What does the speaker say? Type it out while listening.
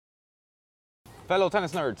Fellow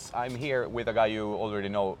tennis nerds, I'm here with a guy you already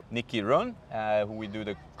know, Nikki Roenn, who we do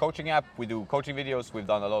the coaching app, we do coaching videos, we've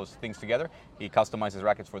done a lot of things together. He customizes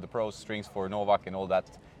rackets for the pros, strings for Novak and all that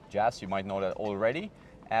jazz, you might know that already.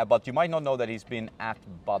 But you might not know that he's been at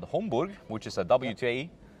Bad Homburg, which is a WTA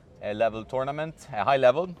level tournament, a high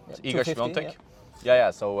level, Iga Świątek.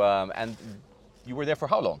 Yeah, so, and you were there for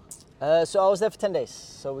how long? So I was there for 10 days.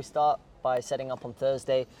 So we start by setting up on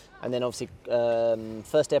Thursday, and then obviously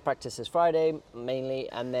first day of practice is Friday mainly,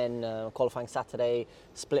 and then qualifying Saturday,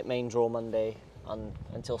 split main draw Monday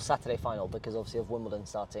until Saturday final, because obviously of Wimbledon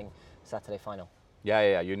starting Saturday final.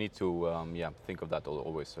 Yeah, you need to think of that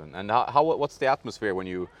always. And what's the atmosphere when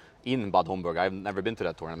you in Bad Homburg? I've never been to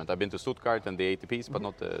that tournament. I've been to Stuttgart and the ATPs, but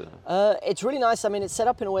not the... It's really nice. I mean, it's set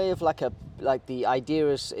up in a way of like the idea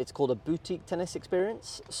is it's called a boutique tennis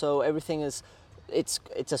experience. So everything is,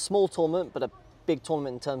 it's a small tournament, but a big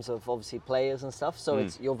tournament in terms of obviously players and stuff. So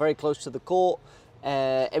you're very close to the court.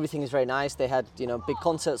 Everything is very nice. They had big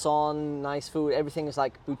concerts on, nice food. Everything is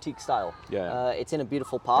like boutique style. It's in a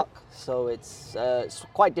beautiful park, so it's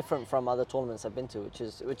quite different from other tournaments I've been to, which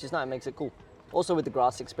is nice. It makes it cool. Also with the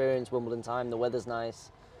grass experience, Wimbledon time, the weather's nice,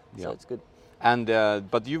 so it's good. And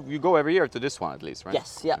but you go every year to this one at least, right?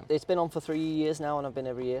 Yes, yeah. It's been on for 3 years now, and I've been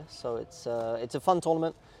every year. So it's a fun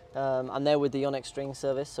tournament. I'm there with the Yonex string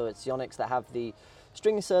service, so it's Yonex that have the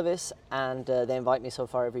string service, and they invite me so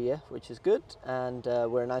far every year, which is good. And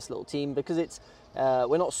we're a nice little team because it's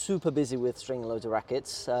we're not super busy with stringing loads of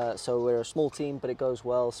rackets, so we're a small team, but it goes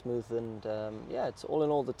well, smooth, and it's all in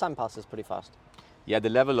all the time passes pretty fast. Yeah, the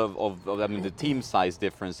level of I mean the team size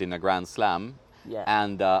difference in a Grand Slam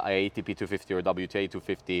and a ATP 250 or WTA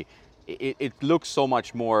 250, it looks so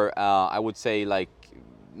much more. I would say like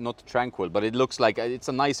not tranquil, but it looks like it's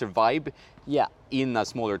a nicer vibe. In a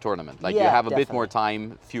smaller tournament, like you have a bit more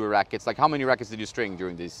time, fewer rackets. Like how many rackets did you string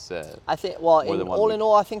during this? I think in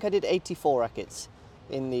all, I think I did 84 rackets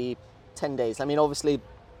in the 10 days. I mean, obviously,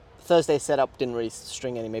 Thursday setup didn't really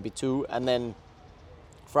string any, maybe 2, and then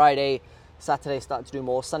Friday, Saturday started to do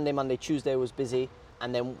more. Sunday, Monday, Tuesday was busy,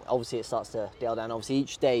 and then obviously it starts to tail down. Obviously,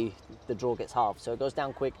 each day the draw gets halved, so it goes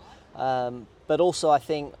down quick. But also, I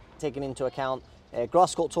think taking into account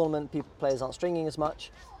grass court tournament, players aren't stringing as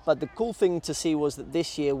much. But the cool thing to see was that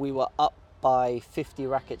this year we were up by 50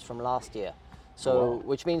 rackets from last year. So,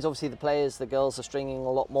 which means obviously the girls are stringing a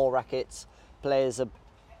lot more rackets. Players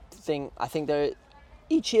I think they're,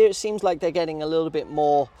 each year it seems like they're getting a little bit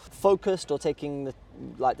more focused or taking the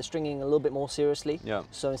stringing a little bit more seriously.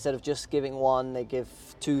 So instead of just giving one, they give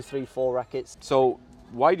 2, 3, 4 rackets. So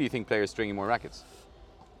why do you think players stringing more rackets?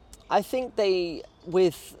 I think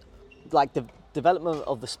with like the development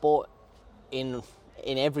of the sport in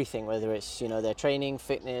everything, whether it's their training,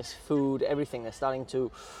 fitness, food, everything, they're starting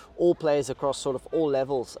to, all players across sort of all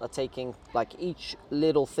levels are taking like each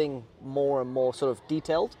little thing more and more sort of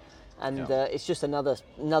detailed, and it's just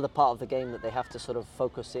another part of the game that they have to sort of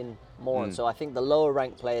focus in more on. So I think the lower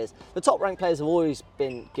ranked players, the top ranked players have always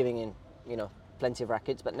been giving in plenty of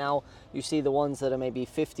rackets, but now you see the ones that are maybe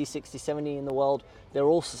 50, 60, 70 in the world, they're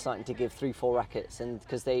also starting to give 3, 4 rackets, and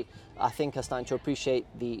because they, I think, are starting to appreciate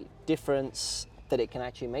the difference that it can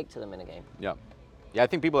actually make to them in a game. Yeah, I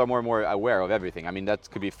think people are more and more aware of everything. I mean, that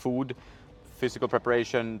could be food, physical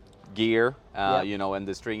preparation, gear, and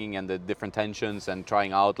the stringing and the different tensions and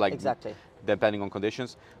trying out, like depending on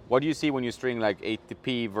conditions. What do you see when you string like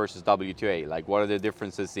ATP versus WTA? Like, what are the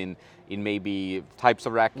differences in maybe types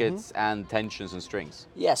of rackets and tensions and strings?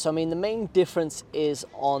 Yeah, so I mean, the main difference is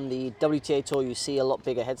on the WTA tour, you see a lot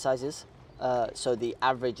bigger head sizes. So the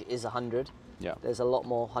average is 100. There's a lot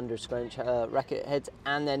more 100 square inch racket heads,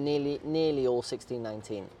 and they're nearly all 16,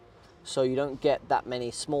 19. So you don't get that many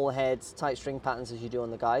small heads, tight string patterns as you do on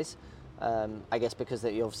the guys. I guess because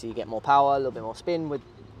you obviously get more power, a little bit more spin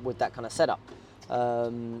with that kind of setup.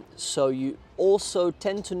 So you also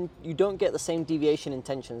you don't get the same deviation in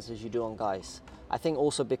tensions as you do on guys. I think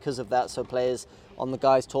also because of that, so players on the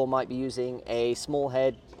guys tour might be using a small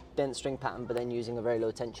head, dense string pattern, but then using a very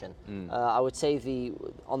low tension. I would say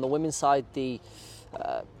on the women's side, the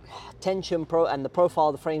tension and the profile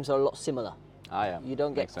of the frames are a lot similar. You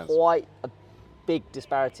don't get quite a big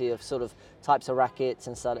disparity of sort of types of rackets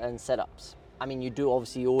and setups. I mean, you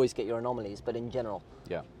obviously always get your anomalies, but in general.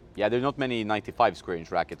 Yeah, there's not many 95 square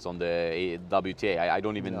inch rackets on the WTA. I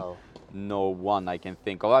don't even know one I can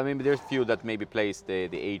think of. I mean, there's a few that maybe plays the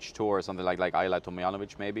H Tour or something like Ayla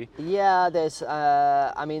Tomljanovic maybe. Yeah, there's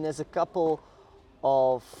a couple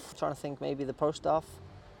of, trying to think, maybe the pro stuff.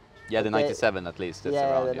 Yeah, the 97 at least. That's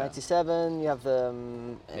around, the 97. You have the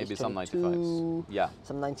maybe some 95s.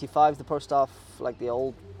 Some 95s. The pro stuff, like the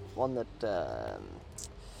old one that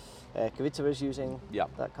Kavitsa is using. Yeah.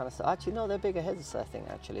 That kind of stuff. Actually, no, they're bigger heads. I think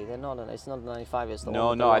actually they're not. It's not a 95. It's the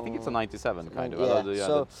No, I think it's a 97 kind of. Yeah.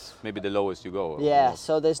 So that's maybe the lowest you go. Yeah.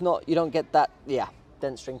 So there's not. You don't get that. Yeah.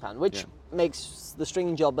 Dense string pan, which makes the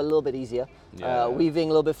stringing job a little bit easier. Weaving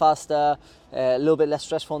a little bit faster, a little bit less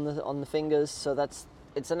stressful on the fingers. So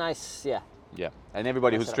it's a nice. Yeah, and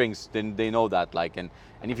everybody who strings, then they know that. Like, and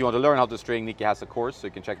if you want to learn how to string, Nikki has a course, so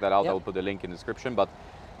you can check that out. I will put the link in the description. But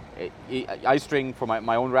I string for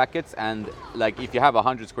my own rackets, and like if you have a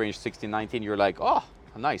 100 square inch 16-19, you're like, oh,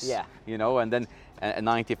 nice. Yeah. You know, and then a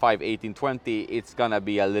 95 18-20, it's gonna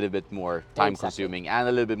be a little bit more time consuming and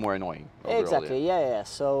a little bit more annoying. Overall, exactly. Yeah.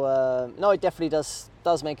 So no, it definitely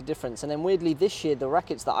does make a difference. And then weirdly, this year the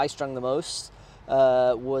rackets that I strung the most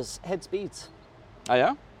was head speeds. Oh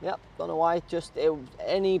yeah. Yep, don't know why. Just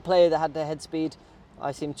any player that had the head speed,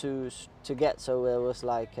 I seem to get. So it was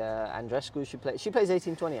like Andrescu. She plays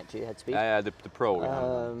 18-20 actually head speed. Yeah, the pro.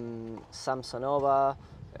 Samsonova.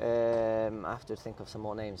 I have to think of some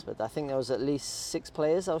more names, but I think there was at least 6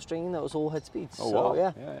 players I was stringing that was all head speeds. Oh so, wow.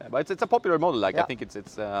 Yeah. But it's a popular model. Like I think it's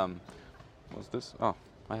what's this? Oh,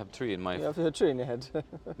 I have 3 in my. You have a tree in your head.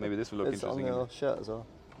 Maybe this will look it's interesting. on your shirt as well.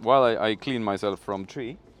 While I clean myself from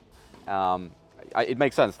tree, it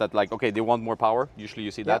makes sense that like okay, they want more power. Usually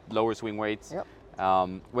you see that lower swing weights. Yep.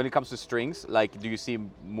 When it comes to strings, like do you see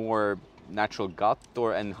more natural gut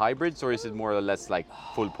and hybrids, or is it more or less like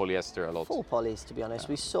full polyester a lot? Full polys, to be honest.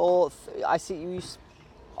 We saw, I saw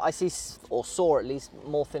at least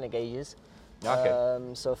more thinner gauges.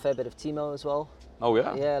 Okay. So a fair bit of Timo as well. Oh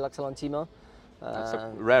yeah. Yeah, Luxalon Timo. That's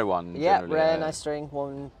a rare one. Yeah, rare, nice string,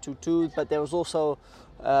 1-2-2. But there was also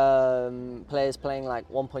players playing like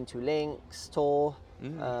 1.2 links Tor,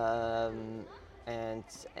 and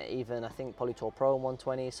even I think Polytor Pro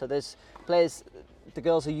 120. So there's players. The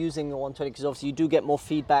girls are using the 120 because obviously you do get more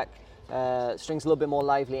feedback. Strings a little bit more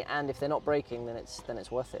lively, and if they're not breaking, then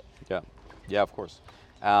it's worth it. Yeah, of course.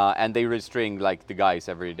 And they restring like the guys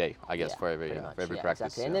every day, I guess, for every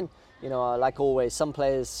practice. Exactly. And then like always, some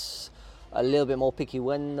players are a little bit more picky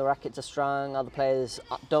when the rackets are strung. Other players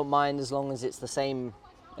don't mind as long as it's the same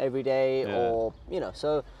every day, or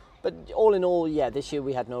So, but all in all, this year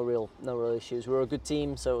we had no real issues. We were a good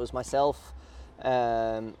team, so it was myself.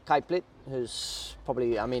 Kai Plitt, who's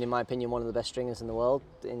probably, in my opinion, one of the best stringers in the world.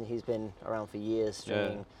 And he's been around for years,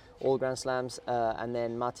 stringing all Grand Slams. And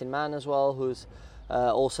then Martin Mann as well, who's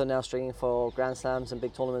also now stringing for Grand Slams and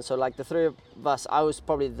big tournaments. So like the 3 of us, I was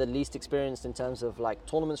probably the least experienced in terms of like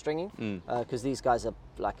tournament stringing, because these guys are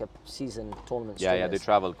like a seasoned tournament stringers. Yeah, they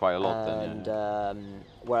travel quite a lot. And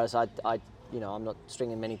whereas I'm not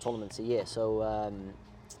stringing many tournaments a year. So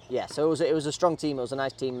so it was a strong team. It was a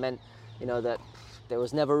nice team. Meant that there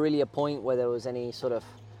was never really a point where there was any sort of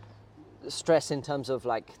stress in terms of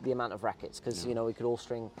like the amount of rackets, because we could all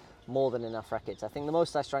string more than enough rackets. I think the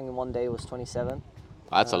most I strung in one day was 27.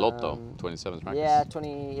 That's a lot though, 27 practice.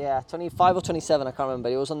 Yeah, 25 or 27, I can't remember.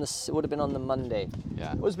 It would have been on the Monday.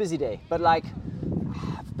 Yeah. It was a busy day, but like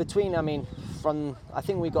between, I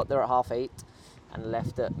think we got there at 8:30 and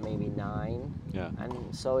left at maybe 9. Yeah.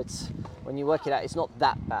 And so it's, when you work it out, it's not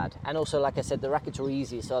that bad. And also, like I said, the rackets are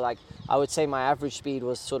easy. So like, I would say my average speed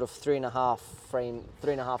was sort of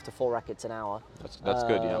 3.5 to 4 rackets an hour. That's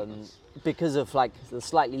good, yeah. Because of like the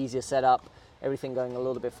slightly easier setup, everything going a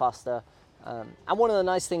little bit faster. And one of the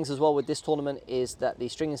nice things as well with this tournament is that the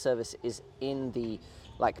stringing service is in the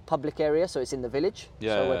like public area, so it's in the village.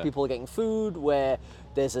 Where people are getting food, where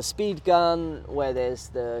there's a speed gun, where there's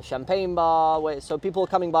the champagne bar, so people are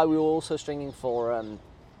coming by. We were also stringing for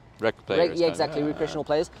rec players. Recreational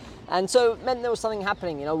players. And so it meant there was something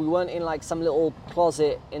happening, we weren't in like some little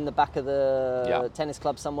closet in the back of the tennis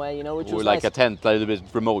club somewhere, which was like nice. a tent, a little bit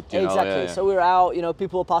remote, Exactly. So we were out,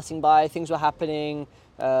 people were passing by, things were happening,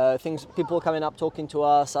 people were coming up, talking to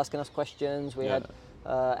us, asking us questions. We had,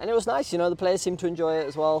 and it was nice, the players seemed to enjoy it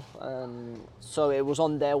as well. So it was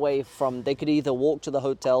on their way they could either walk to the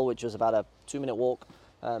hotel, which was about a 2-minute walk,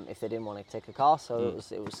 if they didn't want to take a car, so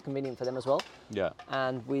it was convenient for them as well. Yeah.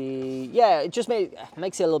 And it just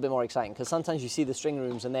makes it a little bit more exciting, because sometimes you see the string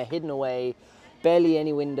rooms and they're hidden away, barely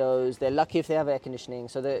any windows. They're lucky if they have air conditioning.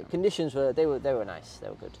 So the conditions were nice. They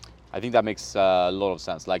were good. I think that makes a lot of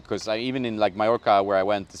sense. Like, because even in like Mallorca where I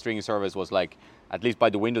went, the stringing service was like, at least by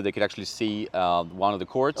the window they could actually see one of the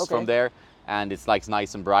courts from there. And it's like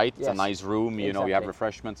nice and bright. It's a nice room, you have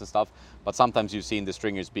refreshments and stuff. But sometimes you've seen the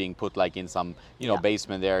stringers being put like in some,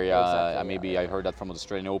 basement area. I heard that from the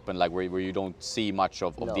Australian Open, like where you don't see much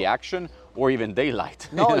of the action or even daylight.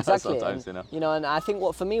 No, exactly. Sometimes, and I think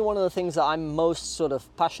one of the things that I'm most sort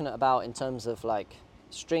of passionate about in terms of like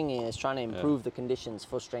stringing is trying to improve the conditions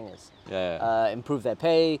for stringers. Improve their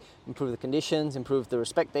pay, improve the conditions, improve the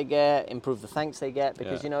respect they get, improve the thanks they get.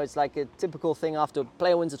 Because, you know, it's like a typical thing after a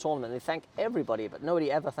player wins a tournament, they thank everybody, but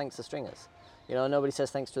nobody ever thanks the stringers. You know, nobody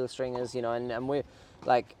says thanks to the stringers, you know, and we're,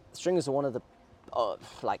 like, stringers are one of the,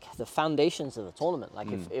 like, the foundations of the tournament.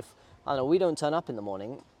 Like, if I don't know, we don't turn up in the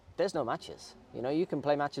morning, there's no matches. You know, you can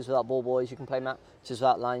play matches without ball boys, you can play matches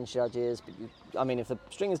without line judges, but I mean, if the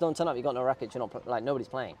stringers don't turn up, you've got no rackets, you're not, like, nobody's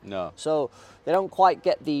playing. No. So they don't quite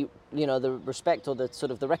get the, you know, the respect or the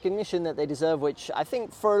sort of the recognition that they deserve, which I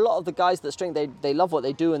think for a lot of the guys that string, they love what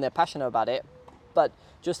they do and they're passionate about it, but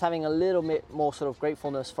just having a little bit more sort of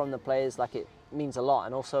gratefulness from the players, like, it means a lot.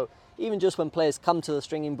 And also, even just when players come to the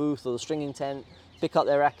stringing booth or the stringing tent, pick up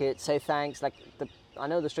their racket, say thanks, like, I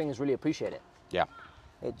know the stringers really appreciate it. Yeah.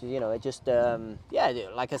 It, you know, it just,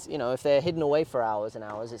 like, you know, if they're hidden away for hours and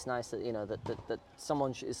hours, it's nice that, you know, that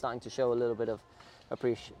someone is starting to show a little bit of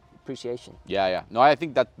appreciation. Yeah. No, I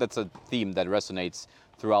think that's a theme that resonates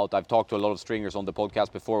throughout. I've talked to a lot of stringers on the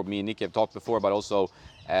podcast before. Me and Nikki have talked before, but also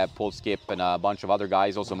Paul Skip and a bunch of other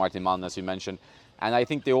guys, also Martin Mann, as you mentioned. And I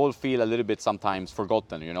think they all feel a little bit sometimes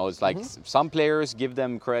forgotten. You know, it's like some players give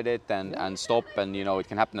them credit and stop, and, you know, it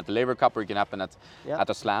can happen at the Laver Cup or it can happen at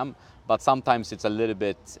a slam. But sometimes it's a little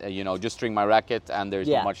bit, you know, just string my racket and there's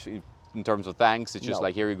not much in terms of thanks. It's just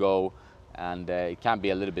like, here you go. And it can be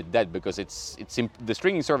a little bit dead because the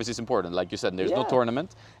stringing service is important. Like you said, there's no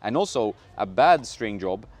tournament. And also a bad string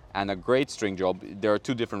job and a great string job, there are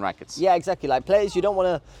two different rackets. Yeah, exactly. Like, players, you don't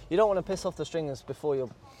want to piss off the stringers before you're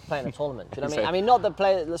playing a tournament. Do you know what I mean? I mean, not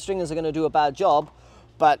that the stringers are going to do a bad job,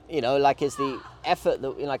 but, you know, like, it's the effort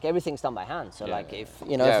that, you know, like, everything's done by hand. So if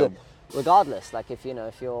you know, regardless, like, if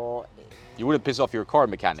you're, you wouldn't piss off your car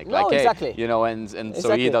mechanic. No, like, exactly. Hey, you know, and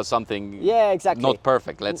so he does something not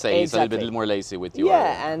perfect. Let's say he's a little bit more lazy with you.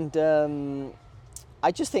 Yeah, and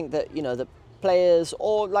I just think that, you know, the players,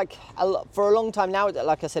 or like for a long time now,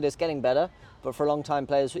 like I said, it's getting better, but for a long time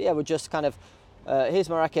players, would just kind of, here's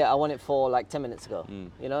my racket, I want it for like 10 minutes ago,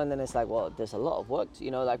 you know, and then it's like, well, there's a lot of work,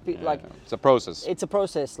 you know, like, like it's a process. It's a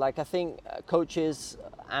process. Like, I think coaches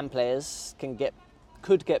and players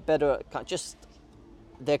could get better at just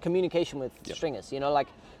their communication with stringers. You know, like,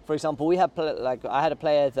 for example, I had a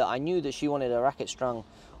player that I knew that she wanted a racket strung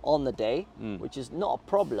on the day, which is not a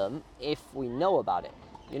problem if we know about it.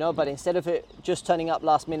 You know, but instead of it just turning up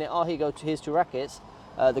last minute, oh, here's 2 rackets,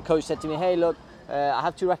 the coach said to me, hey, look, I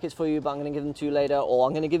have 2 rackets for you, but I'm going to give them to you later, or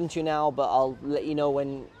I'm going to give them to you now, but I'll let you know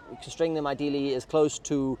when you can string them, ideally as close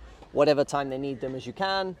to whatever time they need them as you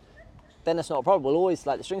can. Then that's not a problem. We'll always,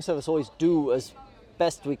 like, the string service always do as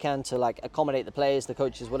best we can to, like, accommodate the players, the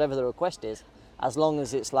coaches, whatever the request is, as long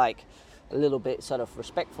as it's, like, a little bit sort of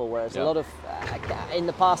respectful. Whereas a lot of, in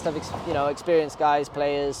the past, I've experienced guys,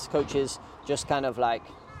 players, coaches just kind of like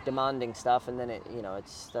demanding stuff, and then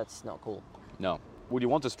that's not cool. No. Would you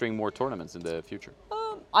want to string more tournaments in the future?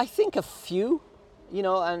 I think a few, you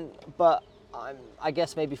know, but I'm, I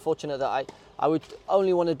guess, maybe fortunate that I would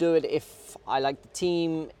only want to do it if I like the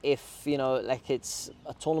team, if, you know, like, it's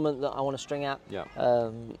a tournament that I want to string at. Yeah.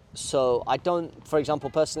 So I don't, for example,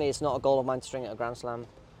 personally, it's not a goal of mine to string at a Grand Slam.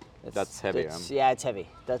 That's heavy. Yeah, it's heavy.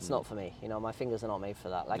 That's not for me. You know, my fingers are not made for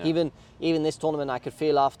that. Like, even this tournament, I could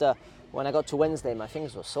feel after, when I got to Wednesday, my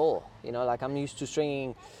fingers were sore. You know, like, I'm used to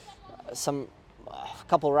stringing a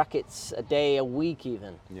couple rackets a day, a week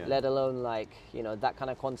even, let alone, like, you know, that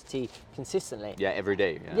kind of quantity consistently. Yeah, every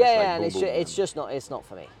day. Yeah, and it's just not, it's not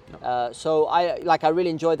for me. No. So I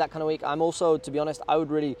really enjoyed that kind of week. I'm also, to be honest, I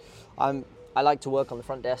like to work on the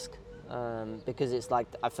front desk, because it's like,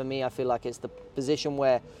 for me, I feel like it's the position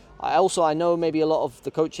where I know maybe a lot of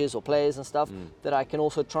the coaches or players and stuff, that I can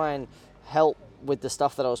also try and help with the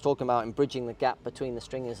stuff that I was talking about in bridging the gap between the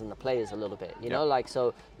stringers and the players a little bit, you know, like,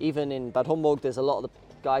 so even in Bad Homburg, there's a lot of the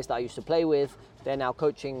guys that I used to play with, they're now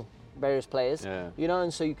coaching various players, you know,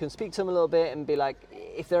 and so you can speak to them a little bit and be like,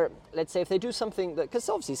 let's say if they do something that, because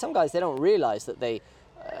obviously some guys, they don't realize that they,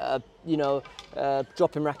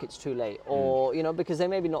 dropping rackets too late, or, you know, because they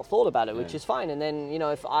maybe not thought about it, which is fine. And then, you know,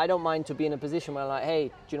 if I don't mind to be in a position where I'm like,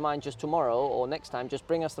 hey, do you mind just tomorrow or next time, just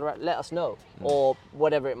bring us let us know, or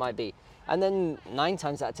whatever it might be. And then 9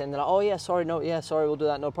 times out of 10, they're like, oh yeah, sorry, we'll do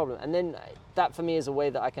that, no problem. And then that for me is a way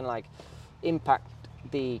that I can, like, impact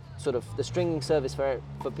the sort of the stringing service for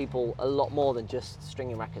people a lot more than just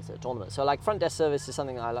stringing rackets at a tournament. So, like, front desk service is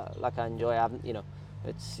something I enjoy. I haven't, you know,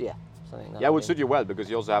 it's something that it would suit you well, because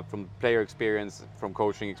you also have from player experience, from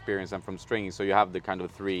coaching experience, and from stringing. So you have the kind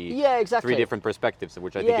of three different perspectives,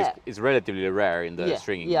 which I think is relatively rare in the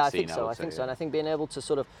stringing scene. I think so. And I think being able to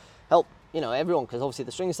sort of help, everyone, because obviously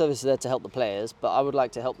the stringing service is there to help the players, but I would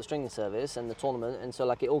like to help the stringing service and the tournament, and so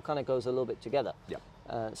like it all kind of goes a little bit together. Yeah.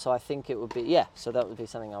 So I think it would be, so that would be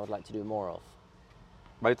something I would like to do more of.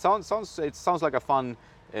 But it sounds like a fun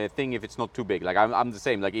thing if it's not too big. Like I'm the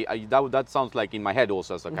same. Like that sounds like in my head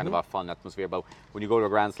also as a kind of a fun atmosphere. But when you go to a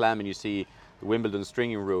Grand Slam and you see the Wimbledon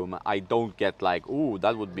stringing room, I don't get like, ooh,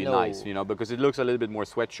 that would be nice, because it looks a little bit more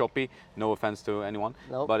sweatshoppy. No offense to anyone,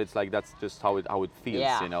 but it's like that's just how it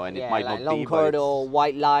feels, and it might like not long be. Corridor,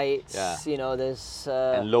 white lights, yeah. There's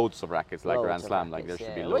and loads of rackets like Grand Slam. Like there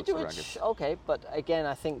should be loads of rackets. Okay, but again,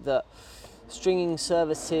 I think that stringing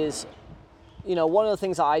services, one of the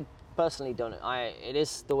things that I personally don't, it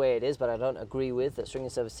is the way it is, but I don't agree with that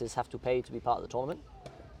stringing services have to pay to be part of the tournament.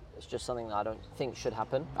 It's just something that I don't think should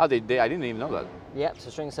happen. Oh, I didn't even know that. Yeah,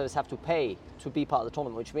 so stringing services have to pay to be part of the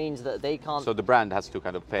tournament, which means that they can't. So the brand has to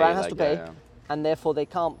kind of pay. Brand has to pay, and therefore they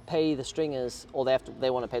can't pay the stringers, or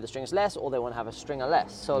they want to pay the stringers less, or they want to have a stringer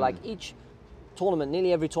less. So like each tournament,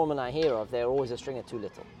 nearly every tournament I hear of, they're always a stringer too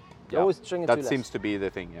little. They're always a stringer too less. That seems to be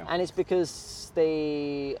the thing, yeah. And it's because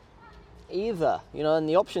they either, and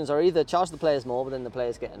the options are either charge the players more, but then the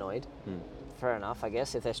players get annoyed. Fair enough, I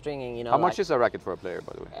guess, if they're stringing, How much is a racket for a player,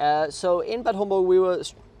 by the way? So in Bad Homburg, we were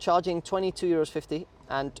charging €22.50,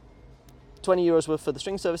 and €20 were for the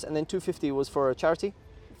string service, and then $2.50 was for a charity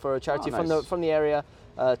from the area,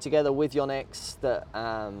 together with Yonex that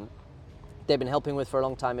they've been helping with for a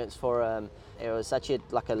long time. It was actually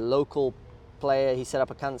like a local player. He set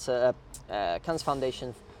up a cancer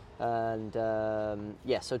foundation, and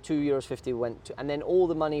so €2.50 went to, and then all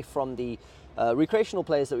the money from the recreational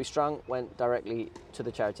players that we strung went directly to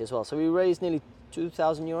the charity as well. So we raised nearly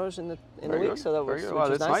 €2,000 in the week. So that was well,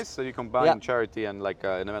 that's nice that you combine charity and like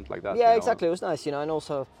an event like that. Yeah, exactly. It was nice, and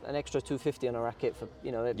also an extra $2.50 on a racket for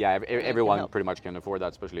everyone pretty much can afford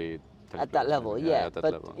that, especially at that level. At that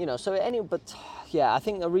level. I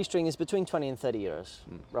think the restring is between 20 and 30 euros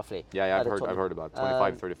roughly. Yeah, I've heard about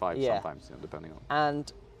 25, 35 sometimes, depending on.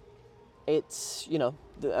 And it's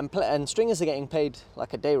and stringers are getting paid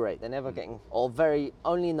like a day rate. They're never getting, only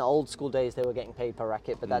in the old school days they were getting paid per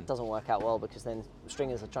racket, but that doesn't work out well because then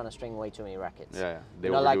stringers are trying to string way too many rackets. They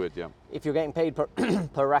overdo it. If you're getting paid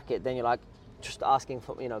per racket, then you're like just asking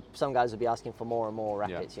for, some guys would be asking for more and more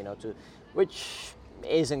rackets, which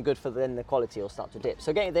isn't good for then the quality will start to dip.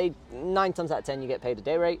 So 9 times out of 10 you get paid a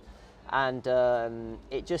day rate, and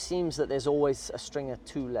it just seems that there's always a stringer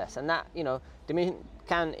too less, and that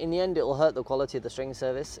in the end it'll hurt the quality of the string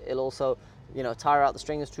service. It'll also tire out the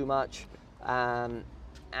stringers too much, and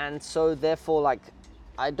so therefore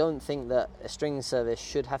I don't think that a string service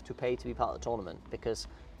should have to pay to be part of the tournament, because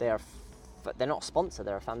they're not sponsored,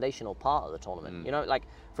 they're a foundational part of the tournament.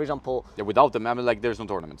 For example, without them, there's no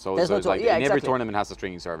tournament. So every tournament has a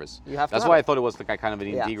stringing service. That's why I thought it was kind of an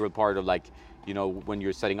integral part of when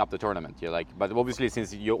you're setting up the tournament. But obviously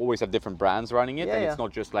since you always have different brands running it, and it's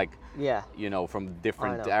not just from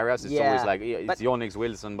different areas. It's always it's Yonex,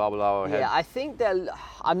 Wilson, blah blah blah. I think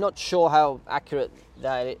I'm not sure how accurate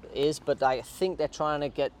that it is, but I think they're trying to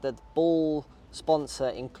get the ball sponsor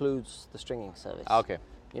includes the stringing service. Okay.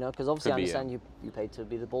 Because obviously I understand you paid to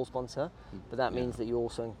be the ball sponsor, but that means that you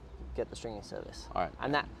also get the stringing service. All right.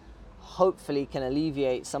 And that hopefully can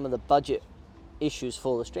alleviate some of the budget issues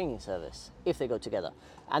for the stringing service if they go together.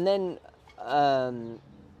 And then,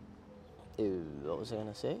 what was I going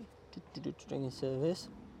to say? Stringing service,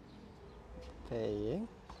 paying.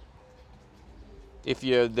 If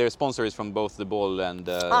their sponsor is from both the ball and...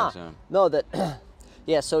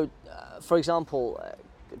 for example,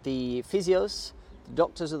 the physios,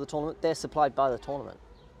 doctors of the tournament, they're supplied by the tournament.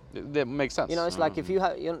 That makes sense. It's like if you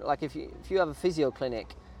have, if you have a physio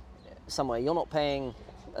clinic somewhere, you're not paying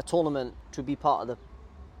a tournament to be part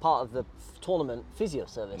of the tournament physio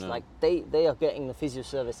service. No. Like they are getting the physio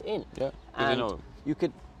service in. Yeah. And you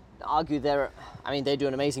could argue they do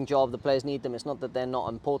an amazing job. The players need them. It's not that they're not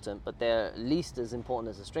important, but they're at least as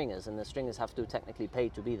important as the stringers, and the stringers have to technically pay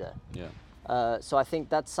to be there. Yeah. So I think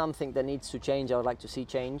that's something that needs to change. I would like to see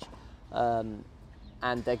change.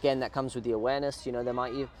 And again, that comes with the awareness. There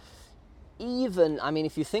might even,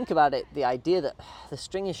 if you think about it, the idea that the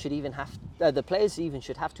stringers should even have, the players even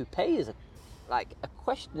should have to pay is a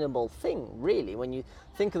questionable thing, really. When you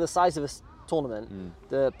think of the size of a tournament,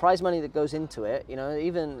 the prize money that goes into it,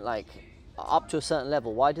 even up to a certain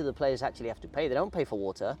level, why do the players actually have to pay? They don't pay for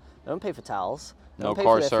water, they don't pay for towels, no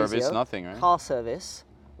car service, nothing, right? Car service.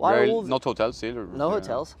 Not hotels either. No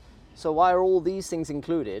hotels. So why are all these things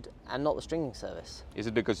included and not the stringing service? Is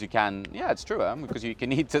it because you can? Yeah, it's true. Because you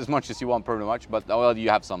can eat as much as you want, pretty much. But well, you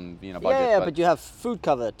have some, budget. Yeah, but you have food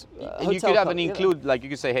covered. And you could have an include, like you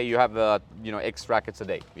could say, hey, you have, X rackets a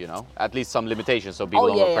day. At least some limitations, so people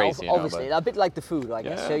don't go crazy. Obviously, a bit like the food, I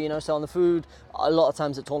guess. So so on the food, a lot of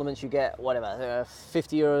times at tournaments you get whatever,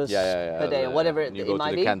 50 euros per day, or whatever it might be. You go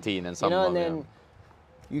to the canteen and some. And then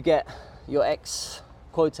you get your X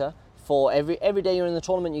quota for every day you're in the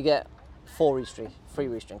tournament. You get 4 free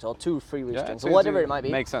restrings, or 2 free restrings, or whatever it might be.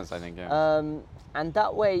 Makes sense, I think. Yeah. And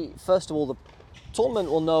that way, first of all, the tournament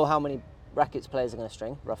will know how many rackets players are going to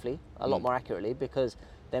string, roughly, a lot more accurately, because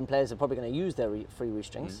then players are probably going to use their free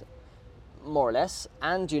restrings, more or less.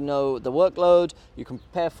 And you know the workload, you can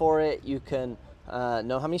prepare for it, you can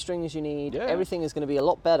know how many strings you need. Yeah. Everything is going to be a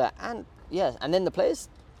lot better. And and then the players,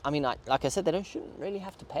 I mean, like I said, they shouldn't really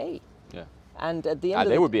have to pay. Yeah. And at the end,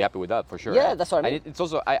 they would be happy with that for sure. Yeah, that's what I mean. And it's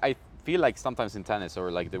also I feel like sometimes in tennis,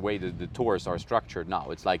 or like the way the tours are structured now,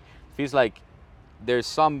 it's like feels like there's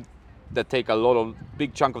some that take a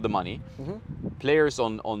big chunk of the money. Players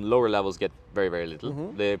on lower levels get very, very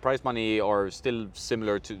little. The prize money are still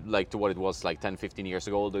similar to what it was like 10, 15 years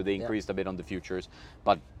ago, although they increased a bit on the futures,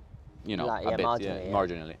 but a bit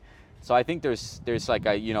marginally. So I think there's like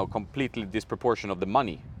a completely disproportion of the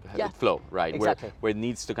money flow, right? Exactly. Where it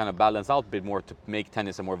needs to kind of balance out a bit more to make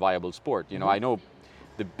tennis a more viable sport. I know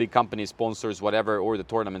the big companies, sponsors, whatever, or the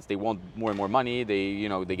tournaments, they want more and more money. They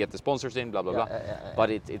they get the sponsors in, blah blah blah. But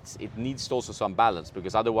it needs also some balance,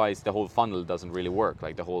 because otherwise the whole funnel doesn't really work,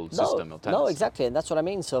 like the whole system of tennis. No, exactly, and that's what I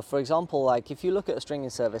mean. So for example, like if you look at a stringing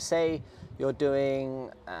service, say you're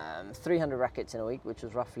doing 300 rackets in a week, which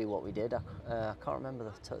was roughly what we did. I can't remember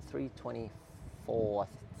the 324,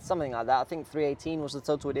 something like that. I think 318 was the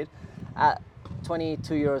total we did at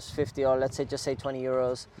 22.50 €, or let's say just say 20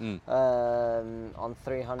 euros on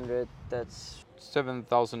 300. That's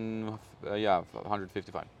 7,000.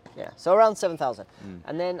 155. Yeah, so around 7,000.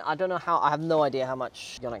 And then I don't know I have no idea how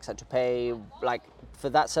much Yonex had to pay like for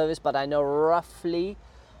that service, but I know roughly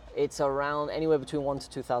it's around anywhere between 1,000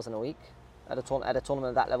 to 2,000 a week at a tournament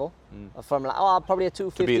at that level. From like probably a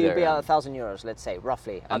 250 would be 1,000 euros, let's say,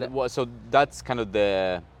 roughly. And so that's kind of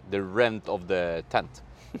the rent of the tent.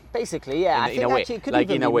 Basically, yeah. I think actually it could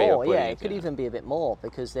even be more. Yeah, it could even be a bit more,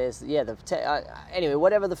 because there's anyway,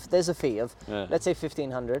 whatever there's a fee of let's say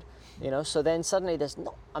 1,500. So then suddenly there's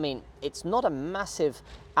not. I mean, it's not a massive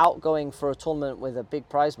outgoing for a tournament with a big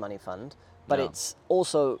prize money fund, but it's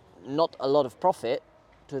also not a lot of profit.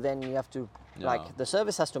 To then you have to the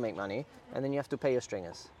service has to make money, and then you have to pay your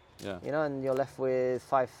stringers. Yeah. And you're left with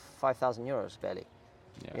 5,000 euros barely.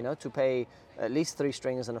 Yeah. To pay at least 3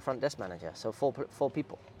 stringers and a front desk manager, so four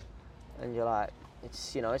people, and you're like,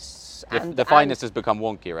 it's the finance has become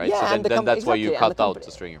wonky, right? Yeah, so then that's why you cut out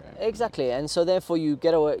the stringer. Right? Exactly, and so therefore you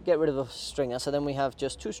get rid of a stringer. So then we have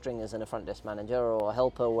just 2 stringers and a front desk manager or a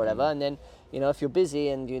helper or whatever. And then if you're busy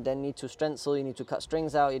and you then need to stencil, you need to cut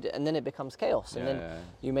strings out, and then it becomes chaos. And then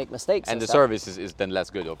you make mistakes. And the service is then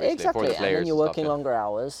less good, obviously, for the players. And then you're working longer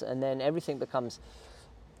hours, and then everything becomes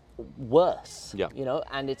worse.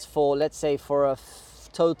 And it's for, let's say, for a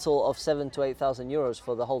total of 7,000 to 8,000 euros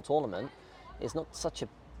for the whole tournament. It's not such a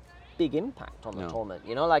big impact on the tournament.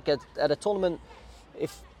 Like at a tournament,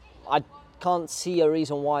 if I can't see a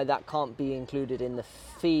reason why that can't be included in the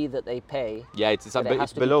fee that they pay. Yeah, it's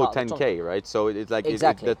below 10K, right? So it's like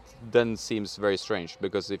that then seems very strange,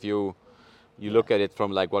 because if you look at it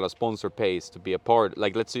from like what a sponsor pays to be a part,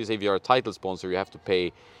 like let's say if you're a title sponsor, you have to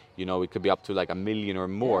pay, it could be up to like €1 million or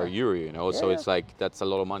more euro, so it's like that's a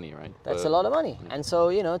lot of money, right? That's a lot of money. And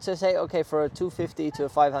so to say, okay, for a 250 to a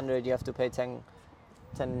 500 you have to pay 10,000.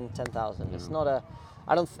 It's not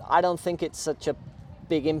I don't think it's such a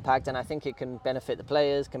big impact, and I think it can benefit the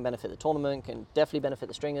players, can benefit the tournament, can definitely benefit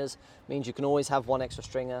the stringers. Means you can always have one extra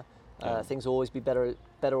stringer. Things will always be better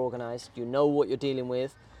organized. You know what you're dealing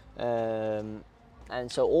with, and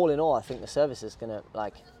so all in all, I think the service is going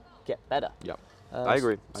to get better. Yeah. I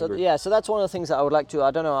agree. So that's one of the things that I would like to.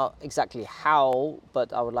 I don't know exactly how,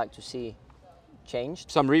 but I would like to see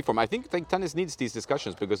changed. Some reform. I think tennis needs these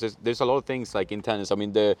discussions, because there's a lot of things like in tennis. I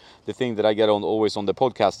mean, the thing that I get always on the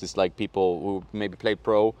podcast is like people who maybe play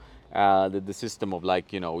pro, the system of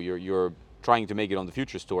like you're trying to make it on the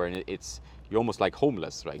Futures Tour, and you're almost like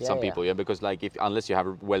homeless, right? Some people, because like unless you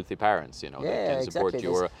have wealthy parents, that can support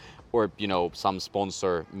you, or some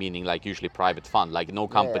sponsor, meaning like usually private fund, like no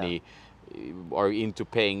company are into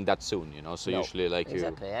paying that soon, you know. So usually, like,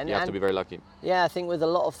 exactly. you have to be very lucky. Yeah, I think with a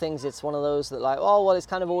lot of things, it's one of those that like, oh well, it's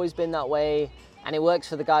kind of always been that way, and it works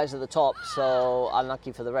for the guys at the top, so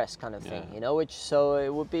unlucky for the rest, kind of thing, you know. So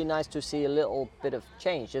it would be nice to see a little bit of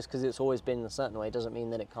change. Just because it's always been a certain way doesn't mean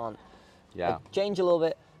that it can't change a little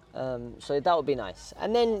bit. So that would be nice.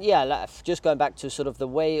 And then just going back to sort of the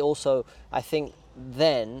way also, I think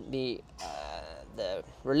then the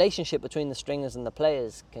relationship between the stringers and the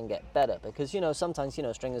players can get better, because, you know, sometimes, you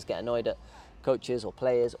know, stringers get annoyed at coaches or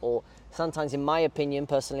players, or sometimes, in my opinion,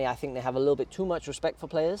 personally, I think they have a little bit too much respect for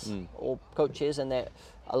players or coaches, and they're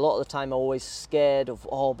a lot of the time always scared of,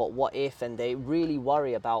 oh, but what if, and they really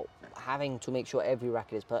worry about having to make sure every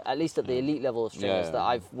racket is at least at the elite level of stringers that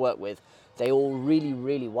I've worked with, they all really,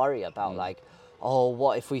 really worry about like, oh,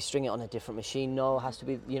 what if we string it on a different machine? No, it has to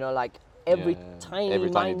be, you know, like every tiny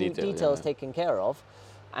minute detail is taken care of,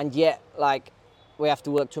 and yet like we have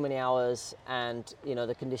to work too many hours, and, you know,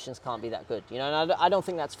 the conditions can't be that good, you know, and I don't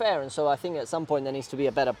think that's fair. And so I think at some point there needs to be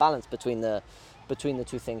a better balance between the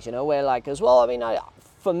two things, you know, where like as well, I mean,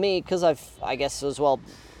 for me, because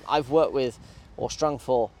I've worked with or strung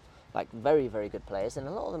for like very, very good players, and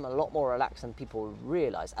a lot of them are a lot more relaxed than people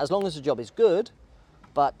realize, as long as the job is good.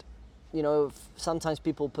 But, you know, sometimes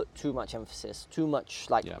people put too much emphasis, too much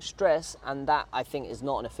like stress, and that I think is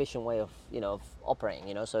not an efficient way of, you know, of operating,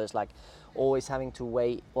 you know. So it's like always having to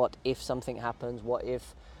wait, what if something happens, what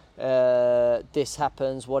if this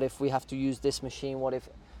happens, what if we have to use this machine, what if,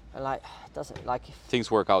 and like, it doesn't, like, things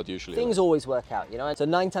work out usually. Things always work out, you know. So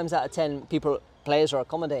 9 times out of 10 players are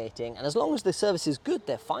accommodating, and as long as the service is good,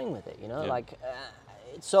 they're fine with it, you know. Like,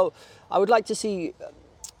 so I would like to see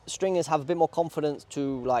stringers have a bit more confidence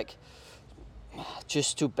to like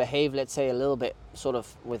just to behave, let's say, a little bit sort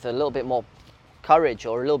of with a little bit more courage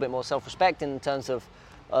or a little bit more self-respect in terms of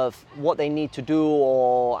what they need to do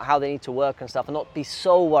or how they need to work and stuff, and not be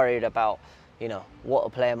so worried about, you know, what a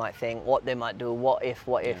player might think, what they might do, what if,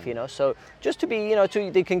 you know. So just to be, you know,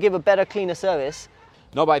 they can give a better, cleaner service.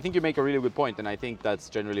 No, but I think you make a really good point, and I think that's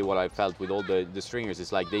generally what I felt with all the stringers.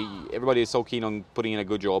 It's like everybody is so keen on putting in a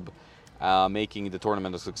good job, making the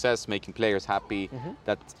tournament a success, making players happy,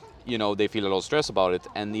 that, you know, they feel a lot of stress about it.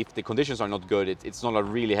 And if the conditions are not good, it's not a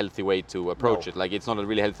really healthy way to approach it. Like, it's not a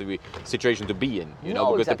really healthy situation to be in, you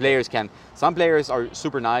know, because the players some players are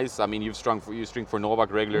super nice. I mean, you string for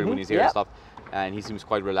Novak regularly when he's here and stuff, and he seems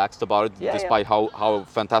quite relaxed about it, despite how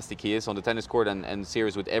fantastic he is on the tennis court and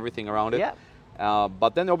serious with everything around it.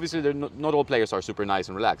 But then obviously not all players are super nice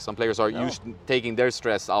and relaxed. Some players are used to taking their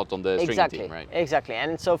stress out on the stringing team, right? Exactly.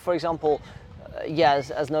 And so, for example,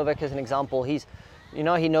 as Novak as an example, he's, you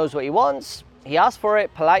know, he knows what he wants. He asks for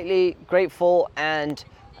it politely, grateful. And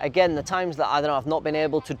again, the times that I've not been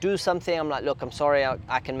able to do something, I'm like, look, I'm sorry,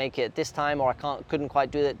 I can make it this time, or I couldn't quite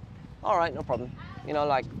do it. All right, no problem. You know,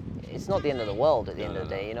 like, it's not the end of the world at the end of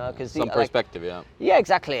the day, you know, because some perspective, Yeah,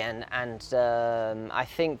 exactly, and I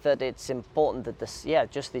think that it's important that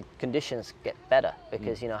just the conditions get better,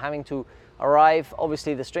 because you know, having to arrive,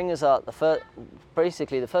 obviously the stringers are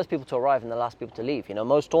basically the first people to arrive and the last people to leave. You know,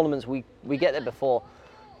 most tournaments we get there before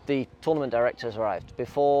the tournament director has arrived,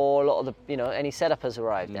 before a lot of the, you know, any setup has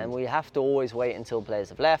arrived, and we have to always wait until players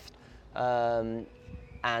have left.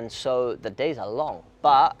 And so the days are long,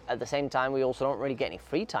 but at the same time, we also don't really get any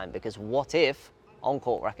free time, because what if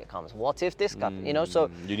on-court racket comes? What if this comes? You know, so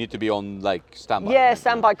you need to be on like standby. Yeah,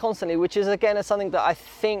 standby constantly, which is again something that I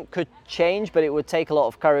think could change, but it would take a lot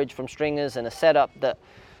of courage from stringers and a setup that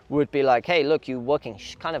would be like, hey, look, you're working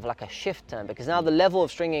kind of like a shift turn, because now the level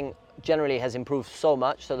of stringing generally has improved so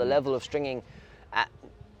much. So the level of stringing at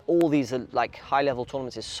all these like high-level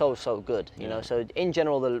tournaments is so good, you know. So in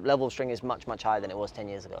general, the level of string is much higher than it was 10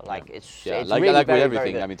 years ago. Like it's like really with very,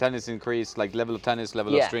 everything. very I mean, tennis increased, like level of tennis,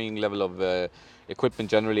 level of string, level of equipment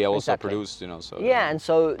generally also produced, you know. So and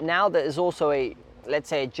so now there is also a, let's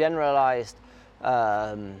say, a generalized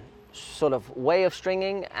sort of way of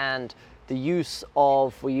stringing, and the use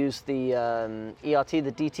of, we use the ERT,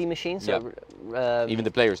 the DT machine. So even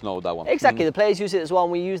the players know that one. Exactly, the players use it as well,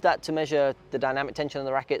 and we use that to measure the dynamic tension of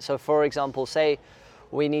the racket. So for example, say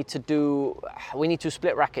we need to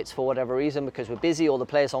split rackets for whatever reason, because we're busy, or the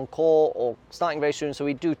player's on court or starting very soon. So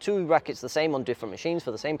we do 2 rackets the same on different machines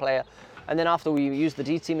for the same player. And then after we use the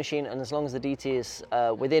DT machine, and as long as the DT is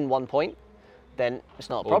within 1 point, then it's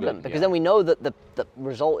not a problem, because then we know that the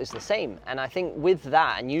result is the same. And I think with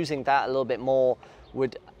that, and using that a little bit more,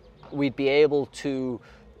 we'd be able to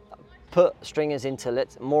put stringers into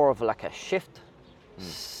more of like a shift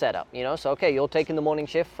setup, you know. So okay, you're taking the morning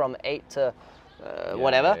shift from 8 to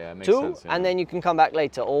whatever, 2, and then you can come back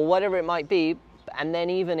later, or whatever it might be. And then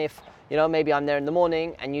even if you know, maybe I'm there in the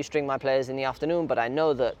morning and you string my players in the afternoon, but I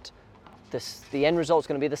know that the end result's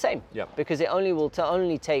going to be the same. Yeah. Because it only will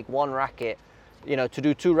only take one racket, you know, to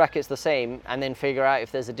do 2 rackets the same and then figure out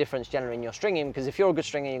if there's a difference generally in your stringing. Because if you're a good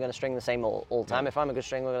stringer, you're going to string the same all the time. Yeah. If I'm a good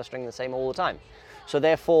stringer, we're going to string the same all the time. So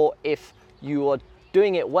therefore, if you are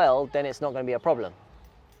doing it well, then it's not going to be a problem.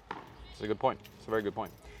 It's a good point. It's a very good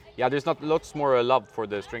point. Yeah, there's not lots more love for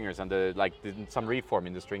the stringers and some reform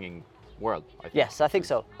in the stringing world, I think. Yes, I think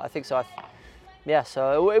so. Yeah,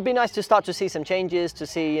 so it would be nice to start to see some changes, to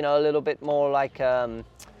see, you know, a little bit more like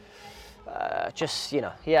just, you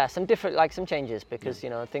know, yeah, some different, like some changes, because,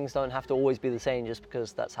 you know, things don't have to always be the same just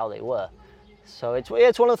because that's how they were. So it's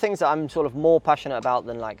one of the things that I'm sort of more passionate about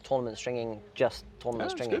than like tournament stringing, just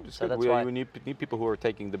tournament stringing. It's so good. that's why we need people who are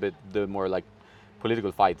taking the more like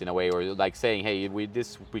political fight in a way, or like saying, hey, we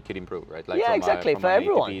could improve, right? Like yeah, exactly, for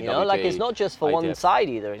everyone, you know, like it's not just for one side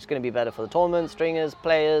either. It's going to be better for the tournament, stringers,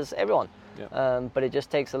 players, everyone. Yeah. But it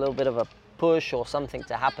just takes a little bit of a push or something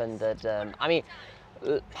to happen that, I mean,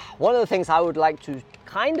 one of the things I would like to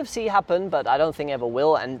kind of see happen, but I don't think ever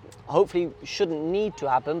will, and hopefully shouldn't need to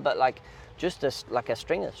happen, but like just like a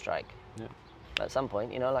stringer strike. Yeah. At some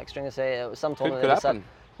point, you know, like stringers say, some tournament. Could happen.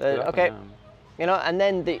 Okay, yeah. You know, and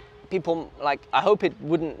then the people, like, I hope it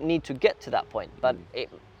wouldn't need to get to that point, but it,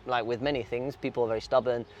 like with many things, people are very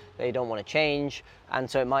stubborn, they don't want to change, and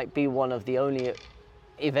so it might be one of the only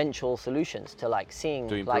eventual solutions to like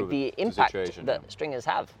seeing like the impact that stringers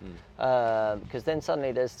have, because then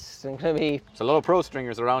suddenly there's going to be a lot of pro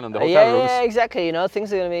stringers around in the hotel rooms. Yeah, exactly. You know,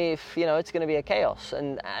 things are going to be, you know, it's going to be a chaos,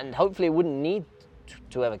 and hopefully it wouldn't need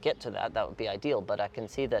to ever get to that. That would be ideal, but I can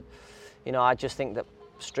see that, you know, I just think that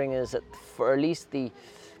stringers, that for at least the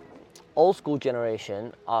old school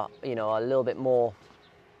generation, are, you know, a little bit more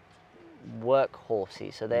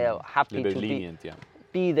workhorsey, so they are happy to lenient,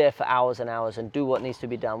 be there for hours and hours and do what needs to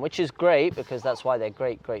be done, which is great because that's why they're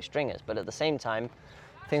great stringers. But at the same time,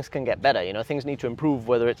 things can get better. You know, things need to improve,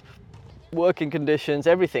 whether it's working conditions,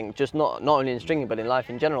 everything. Just not only in stringing, but in life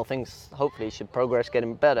in general. Things hopefully should progress,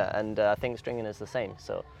 getting better, and I think stringing is the same.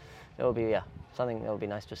 So it will be something that will be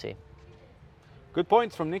nice to see. Good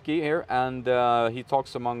points from Nikki here, and he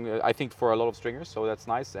talks among, I think, for a lot of stringers, so that's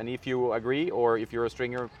nice. And if you agree, or if you're a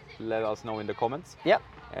stringer, let us know in the comments. Yeah.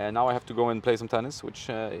 And now I have to go and play some tennis, which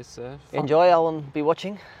is fun. Enjoy, I won't be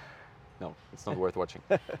watching. No, it's not worth watching.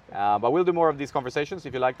 But we'll do more of these conversations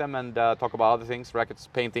if you like them, and talk about other things, rackets,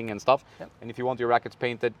 painting and stuff. Yep. And if you want your rackets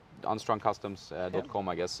painted, unstrungcustoms.com,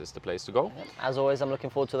 I guess, is the place to go. Yep. As always, I'm looking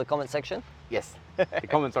forward to the comment section. Yes, the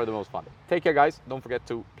comments are the most fun. Take care, guys. Don't forget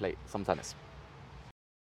to play some tennis.